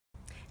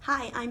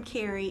Hi, I'm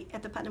Karrie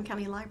at the Putnam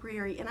County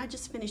Library, and I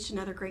just finished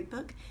another great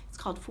book. It's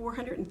called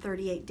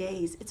 438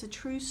 Days. It's a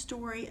true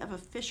story of a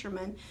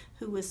fisherman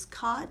who was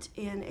caught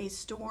in a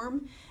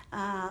storm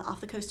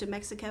off the coast of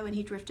Mexico, and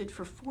he drifted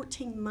for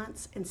 14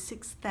 months and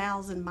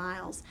 6,000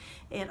 miles.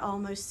 It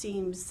almost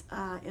seems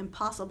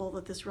impossible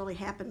that this really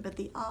happened, but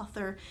the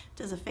author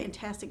does a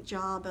fantastic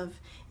job of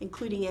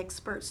including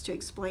experts to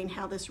explain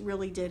how this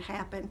really did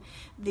happen.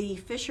 The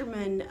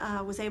fisherman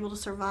was able to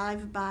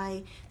survive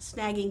by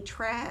snagging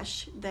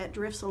trash that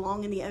drifts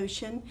along in the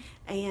ocean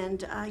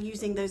and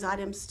using those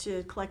items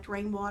to collect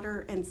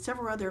rainwater and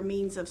several other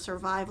means of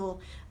survival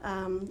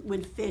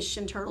when fish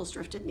and turtles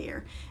drifted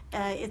near.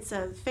 It's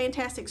a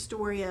fantastic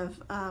story of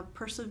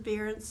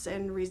perseverance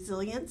and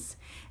resilience,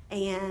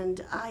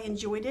 and I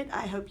enjoyed it.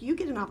 I hope you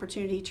get an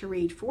opportunity to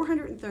read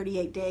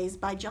 438 Days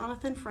by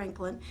Jonathan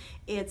Franklin.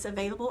 It's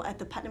available at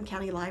the Putnam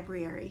County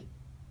Library.